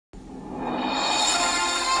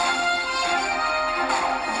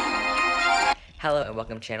Hello and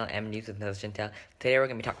welcome to Channel M News with Melissa Chantel. Today we're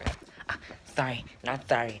going to be talking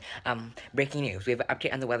breaking news. We have an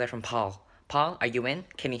update on the weather from Paul. Paul, are you in?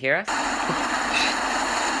 Can you hear us?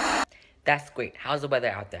 That's great. How's the weather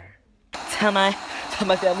out there? Tell my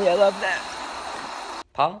family I love them.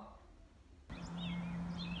 Paul?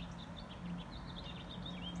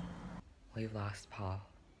 We've lost Paul.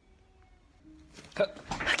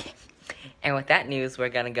 Okay. And with that news, we're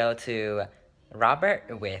going to go to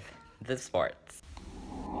Robert with the sports.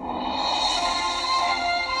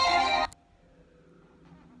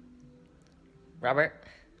 Robert?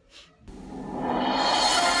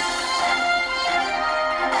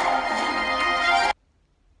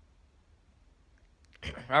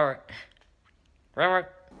 Robert?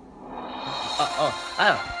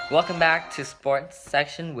 Welcome back to sports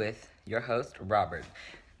section with your host, Robert.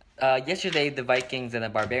 Yesterday, the Vikings and the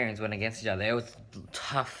Barbarians went against each other. It was a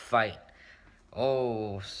tough fight.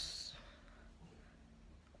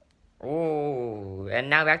 And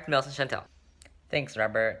now back to Melissa Chantel. Thanks,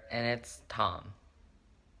 Robert. And it's Tom.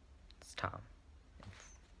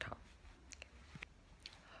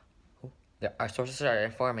 Our sources are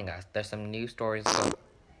informing us. There's some news stories.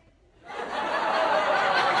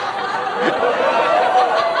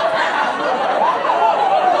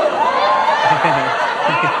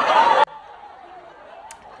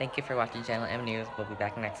 Thank you for watching Channel M News. We'll be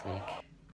back next week.